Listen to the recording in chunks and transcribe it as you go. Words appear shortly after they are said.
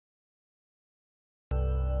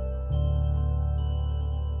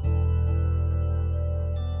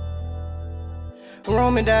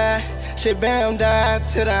Roman died, shit Bam died,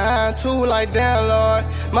 to the iron too, like damn Lord.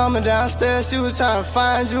 Mama downstairs, she was trying to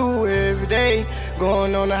find you every day.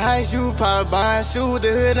 Going on the heist, you probably buying shoes.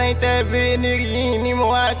 The hood ain't that big, nigga, you ain't need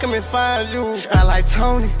more, I come and find you. I like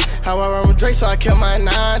Tony, how I run with Drake, so I kept my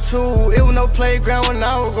 9-2. It was no playground when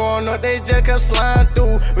I was growing up, they just kept sliding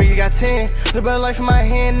through. Ricky got 10, the better life in my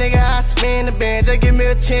hand, nigga, I spin the band, just give me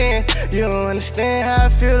a 10. You don't understand how I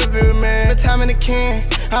feel to be a man. The time in the can,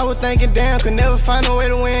 I was thinking damn, could never find a way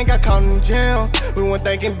to win, got caught in the jail. We weren't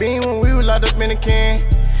thinking beam when we was locked up in the can.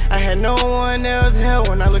 I had no one else help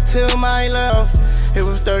when I looked to my left. It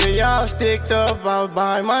was 30 y'all sticked up, I was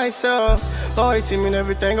by myself. Loyalty mean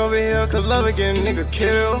everything over here, cause love will get a nigga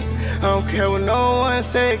killed. I don't care what no one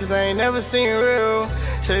say, cause I ain't never seen real.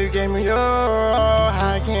 So you gave me your all,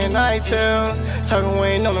 how can I tell? Talking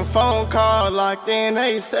waiting on the phone call, locked in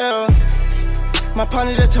they cell. My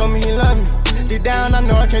partner just told me he love me. Deep down I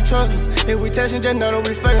know I can't trust him. If we testing, just know that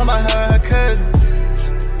we fuck, I might her cousin.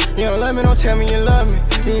 You don't love me, don't tell me you love me.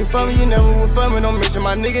 You ain't for me, you never would for me. Don't mention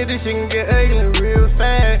my nigga, this shit can get ugly real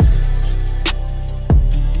fast.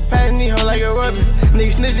 Passing these hoes like a rubber.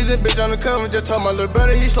 Nigga snitches, this bitch on the cover. Just told my little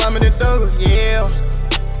brother he sliming it through, yeah.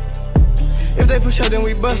 If they push up, then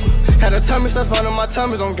we bust them. Had a tummy stuff under my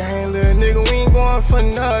tummies on gang, little nigga, we ain't going for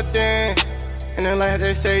nothing. And then like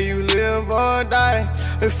they say, you live or die.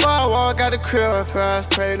 Before I walk out the crib, I press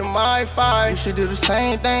pray to my fight. You should do the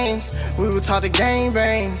same thing. We were taught to gang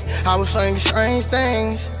bang. I was saying strange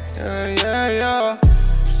things. Yeah.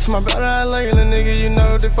 To my brother, I love you, little nigga. You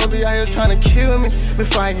know they fuck be out here trying to kill me.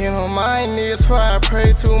 Before I get on my knees, that's why I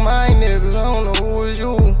pray to my niggas. I don't know who is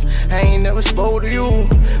you. I ain't never spoke to you.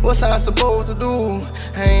 What's I supposed to do?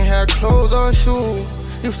 I ain't had clothes or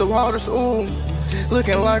shoes. Used to walk to school,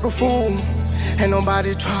 looking like a fool. Ain't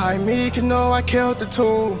nobody try me, cause know I killed the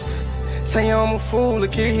tool. Say I'm a fool, a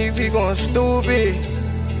kid, he be going stupid.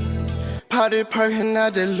 Pop this perk and I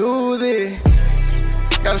just lose it.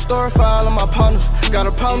 Got a story for all of my partners. Got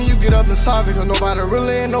a problem, you get up and solve it. Cause nobody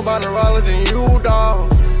really ain't nobody raller than you, dawg.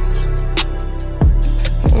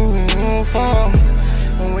 Fall.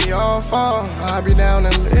 When we all fall, I'll be down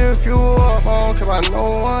and lift you up. I don't care about no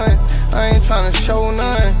one, I ain't tryna show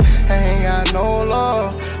none. I ain't got no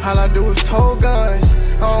love, all I do is tow guns.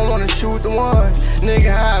 I don't wanna shoot the one,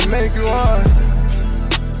 nigga, how I make you run.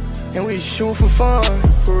 And we shoot for fun,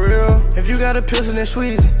 for real. If you got a pistol, then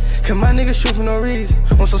squeeze it. Cause my niggas shoot for no reason.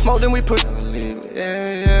 Want some smoke, then we push up and leave it.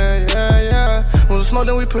 Yeah. Want some smoke,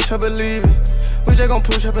 then we push up and leave it. We just gon'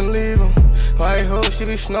 push up and leave him. White hoe, she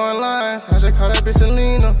be snoring lines. I just call that bitch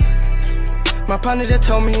Selena. My partner just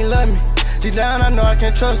told me he love me. Deep down I know I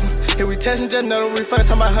can't trust him. If we testing, just know that we fuck,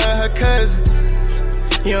 talking about her and her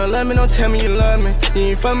cousin. You don't love me, don't tell me you love me. You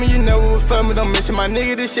ain't for me, you never would for me. Don't mention my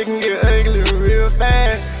nigga, this shit can get ugly